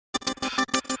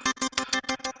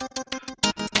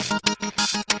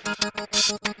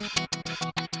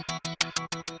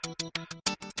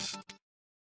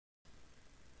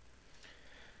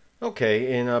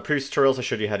Okay, in previous tutorials I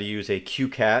showed you how to use a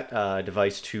QCat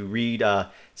device to read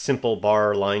simple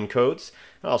bar line codes.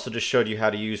 I also just showed you how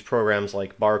to use programs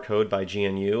like Barcode by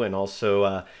GNU and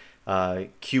also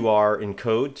QR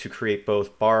encode to create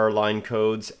both bar line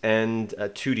codes and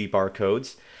 2D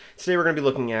barcodes. Today we're going to be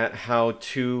looking at how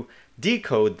to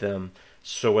decode them.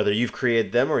 So whether you've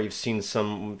created them or you've seen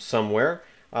some somewhere,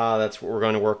 that's what we're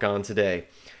going to work on today.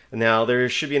 Now there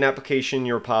should be an application in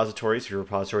your repositories, if your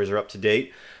repositories are up to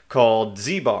date, called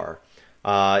Zbar.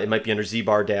 It might be under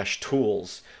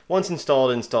Zbar-Tools. Once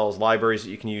installed, it installs libraries that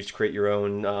you can use to create your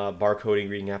own barcoding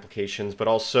reading applications, but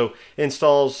also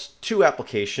installs two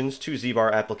applications, two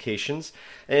Zbar applications.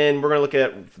 And we're going to look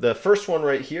at the first one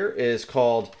right here is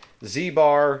called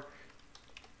Zbar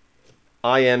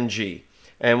IMG.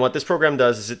 And what this program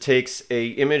does is it takes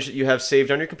an image that you have saved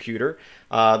on your computer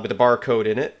with a barcode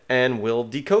in it and will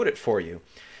decode it for you.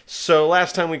 So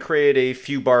last time we created a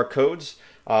few barcodes,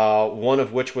 one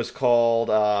of which was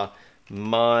called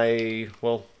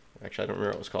actually I don't remember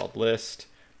what it was called, list.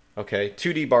 Okay,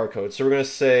 2D barcode. So we're going to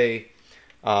say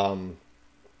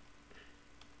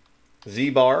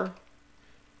Zbar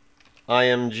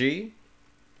IMG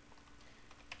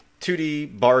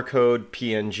 2D barcode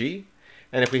PNG.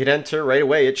 And if we hit enter right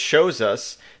away, it shows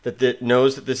us that it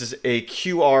knows that this is a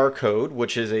QR code,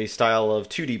 which is a style of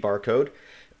 2D barcode.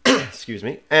 Excuse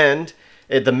me. And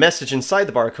the message inside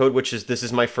the barcode, which is this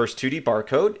is my first 2D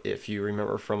barcode, if you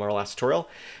remember from our last tutorial.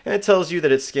 And it tells you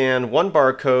that it scanned one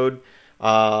barcode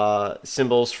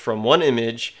symbols from one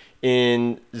image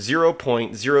in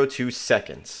 0.02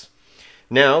 seconds.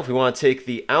 Now, if we want to take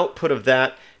the output of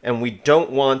that, and we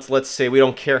don't want, let's say we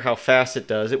don't care how fast it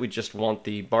does it, we just want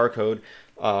the barcode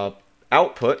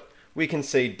output, we can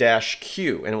say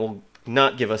 -Q, and it will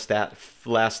not give us that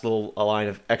last little line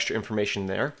of extra information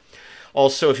there.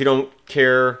 Also, if you don't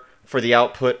care for the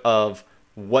output of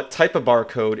what type of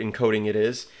barcode encoding it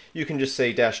is, you can just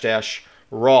say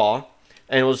 --raw,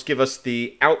 and it will just give us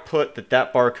the output that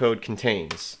that barcode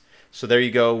contains. So there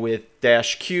you go, with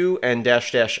 -Q and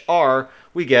 --R,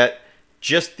 we get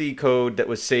just the code that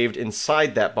was saved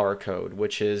inside that barcode,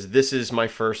 which is this is my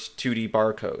first 2D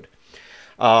barcode.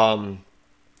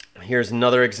 Here's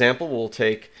another example. We'll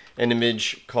take an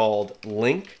image called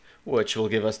link, which will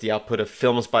give us the output of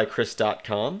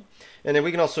filmsbychris.com. And then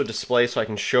we can also display, so I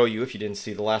can show you if you didn't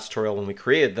see the last tutorial when we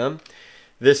created them,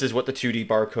 this is what the 2D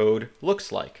barcode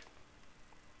looks like.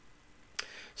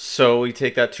 So we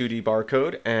take that 2D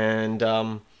barcode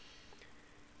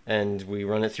and we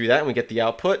run it through that and we get the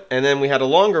output. And then we had a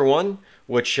longer one,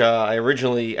 which I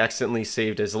originally accidentally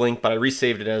saved as link, but I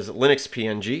resaved it as Linux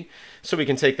PNG. So we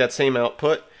can take that same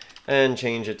output and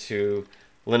change it to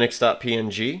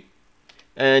linux.png.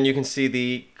 And you can see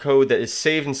the code that is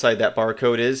saved inside that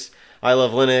barcode is, I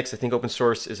love Linux, I think open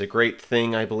source is a great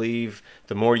thing, I believe.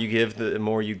 The more you give, the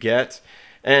more you get.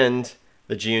 And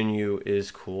the GNU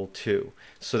is cool too.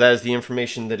 So that is the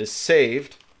information that is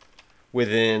saved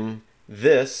within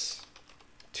this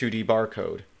 2D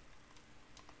barcode.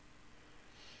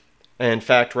 And in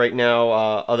fact, right now,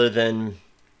 other than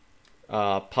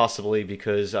possibly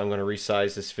because I'm going to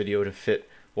resize this video to fit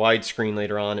widescreen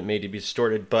later on, it may be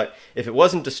distorted, but if it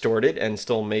wasn't distorted, and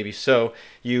still maybe so,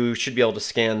 you should be able to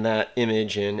scan that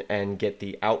image in and get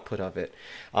the output of it.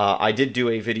 I did do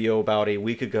a video about a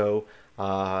week ago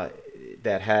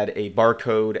that had a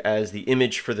barcode as the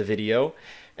image for the video,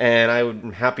 and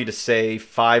I'm happy to say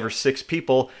 5 or 6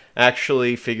 people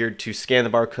actually figured to scan the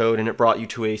barcode, and it brought you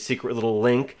to a secret little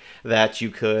link that you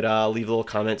could leave a little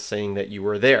comment saying that you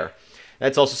were there.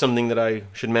 That's also something that I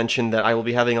should mention, that I will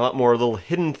be having a lot more little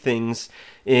hidden things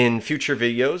in future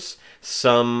videos.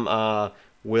 Some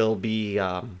will be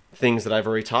things that I've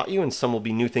already taught you, and some will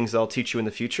be new things that I'll teach you in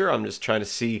the future. I'm just trying to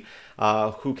see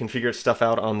who can figure stuff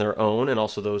out on their own, and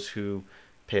also those who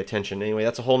pay attention. Anyway,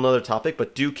 that's a whole nother topic,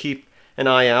 but do keep an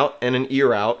eye out and an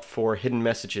ear out for hidden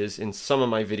messages in some of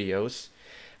my videos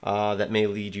that may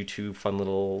lead you to fun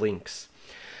little links.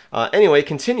 Anyway,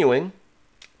 continuing,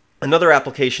 another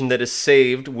application that is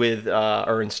saved with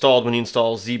or installed when you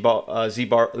install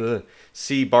ZbarCode,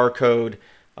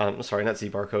 sorry, not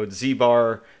ZbarCode,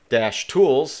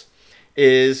 Zbar-Tools,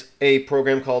 is a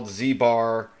program called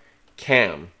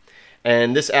ZbarCam.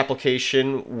 And this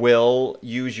application will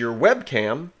use your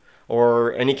webcam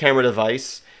or any camera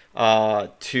device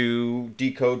to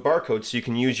decode barcodes. So you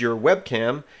can use your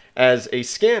webcam as a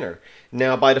scanner.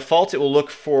 Now, by default, it will look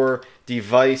for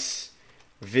device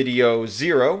video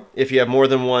 0. If you have more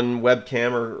than one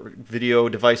webcam or video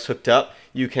device hooked up,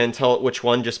 you can tell it which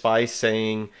one just by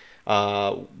saying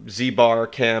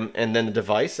ZbarCam, and then the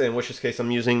device, in which case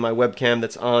I'm using my webcam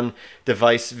that's on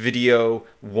device video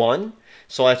 1.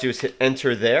 So all I have to do is hit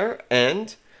enter there,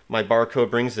 and my barcode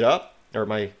brings it up, or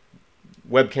my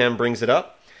webcam brings it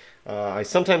up. I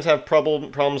sometimes have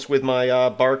problems with my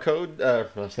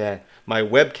my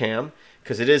webcam,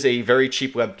 because it is a very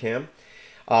cheap webcam.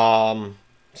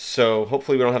 So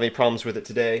hopefully we don't have any problems with it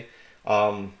today.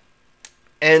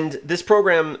 And this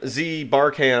program,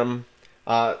 ZbarCam,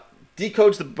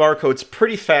 decodes the barcodes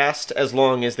pretty fast as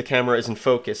long as the camera is in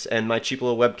focus. And my cheap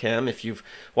little webcam, if you've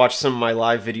watched some of my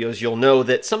live videos, you'll know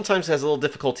that sometimes it has a little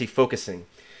difficulty focusing.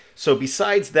 So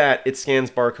besides that, it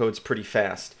scans barcodes pretty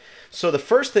fast. So the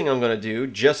first thing I'm going to do,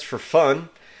 just for fun,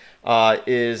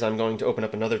 is I'm going to open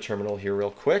up another terminal here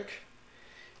real quick.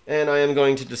 And I am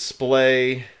going to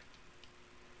display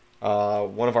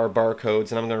one of our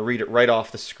barcodes, and I'm going to read it right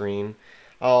off the screen.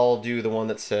 I'll do the one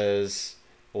that says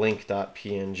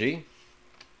link.png.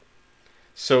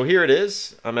 So here it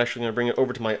is. I'm actually going to bring it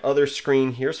over to my other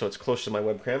screen here so it's close to my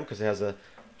webcam because it has a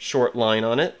short line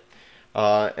on it.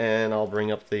 And I'll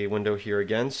bring up the window here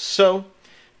again. So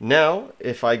now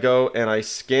if I go and I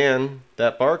scan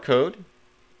that barcode,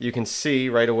 you can see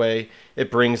right away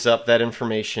it brings up that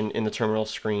information in the terminal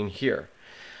screen here.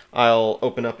 I'll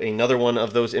open up another one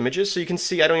of those images so you can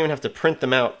see I don't even have to print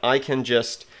them out. I can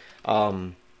just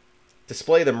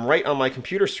display them right on my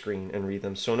computer screen and read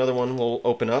them. So another one will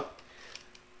open up,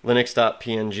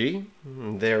 linux.png.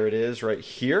 There it is right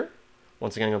here.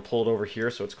 Once again, I'm going to pull it over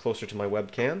here so it's closer to my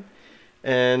webcam.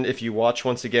 And if you watch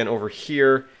once again over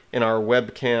here in our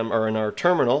webcam, or in our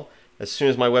terminal, as soon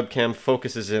as my webcam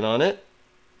focuses in on it,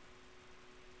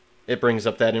 it brings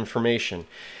up that information.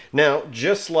 Now,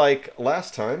 just like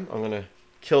last time, I'm going to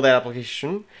kill that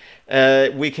application.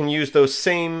 We can use those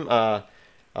same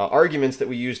arguments that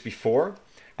we used before.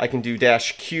 I can do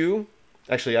 -q.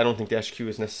 Actually, I don't think -q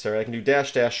is necessary. I can do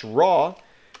 --raw.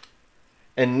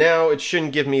 And now it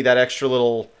shouldn't give me that extra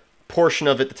little portion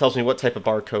of it that tells me what type of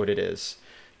barcode it is.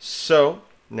 So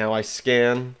now I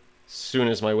scan as soon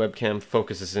as my webcam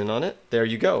focuses in on it. There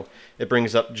you go. It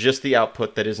brings up just the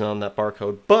output that is on that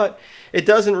barcode. But it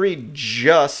doesn't read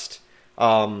just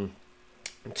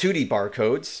 2D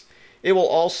barcodes. It will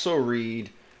also read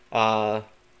the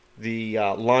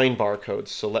line barcodes.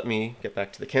 So let me get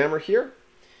back to the camera here.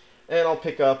 And I'll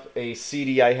pick up a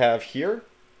CD I have here.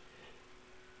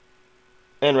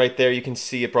 And right there you can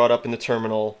see it brought up in the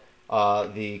terminal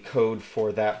the code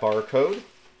for that barcode.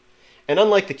 And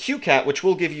unlike the QCat, which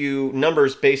will give you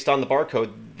numbers based on the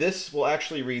barcode, this will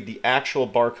actually read the actual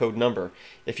barcode number.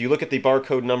 If you look at the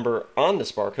barcode number on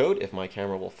this barcode, if my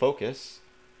camera will focus,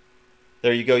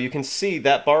 there you go. You can see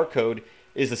that barcode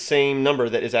is the same number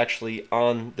that is actually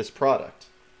on this product,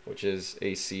 which is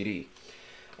a CD.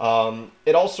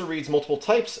 It also reads multiple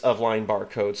types of line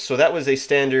barcodes. So that was a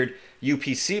standard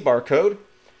UPC barcode.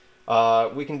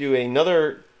 We can do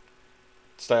another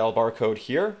style barcode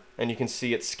here, and you can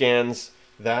see it scans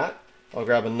that. I'll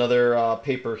grab another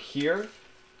paper here.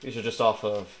 These are just off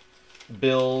of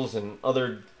bills and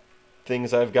other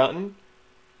things I've gotten.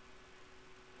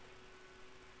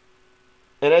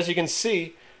 And as you can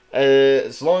see,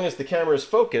 as long as the camera is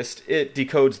focused, it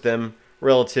decodes them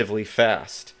relatively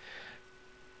fast.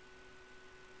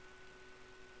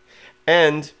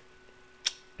 And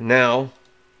now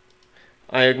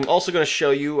I'm also going to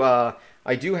show you,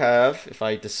 I do have, if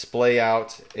I display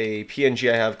out a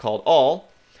PNG I have called all,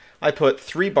 I put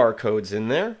 3 barcodes in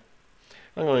there.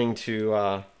 I'm going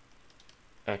to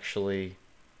actually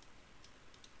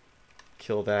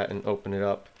kill that and open it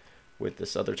up with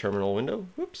this other terminal window.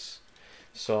 Whoops.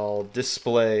 So I'll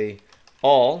display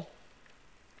all.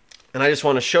 And I just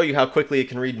want to show you how quickly it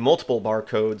can read multiple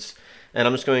barcodes. And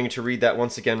I'm just going to read that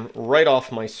once again right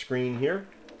off my screen here.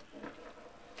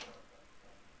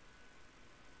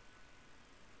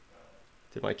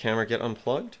 Did my camera get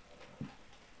unplugged?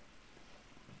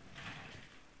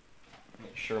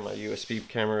 Make sure my USB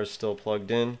camera is still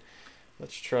plugged in.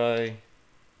 Let's try.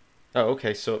 Oh,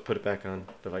 okay, so it put it back on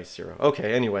device 0.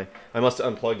 Okay, anyway, I must have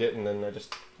unplugged it and then I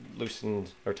just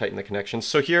loosened or tightened the connections.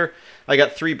 So here, I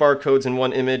got 3 barcodes in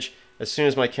one image. As soon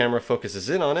as my camera focuses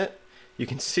in on it, you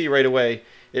can see right away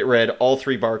it read all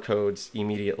 3 barcodes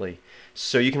immediately.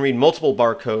 So you can read multiple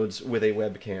barcodes with a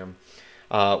webcam,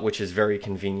 which is very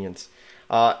convenient.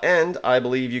 And I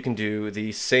believe you can do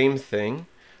the same thing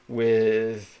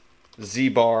with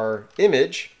Zbar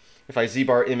Image. If I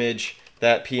Zbar Image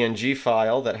that PNG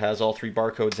file that has all 3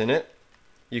 barcodes in it,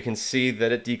 you can see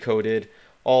that it decoded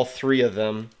all 3 of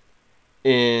them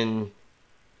in,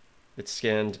 it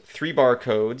scanned 3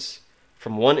 barcodes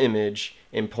from one image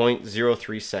in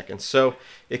 0.03 seconds. So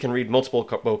it can read multiple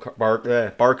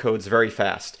barcodes very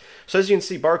fast. So as you can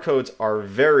see, barcodes are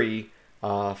very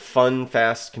fun,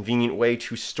 fast, convenient way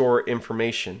to store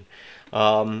information.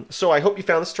 So I hope you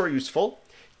found this story useful.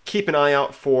 Keep an eye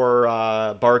out for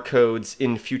barcodes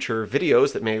in future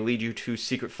videos that may lead you to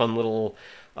secret fun little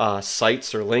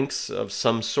sites or links of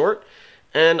some sort.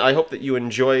 And I hope that you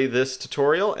enjoy this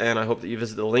tutorial, and I hope that you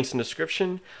visit the links in the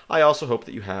description. I also hope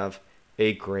that you have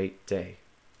a great day.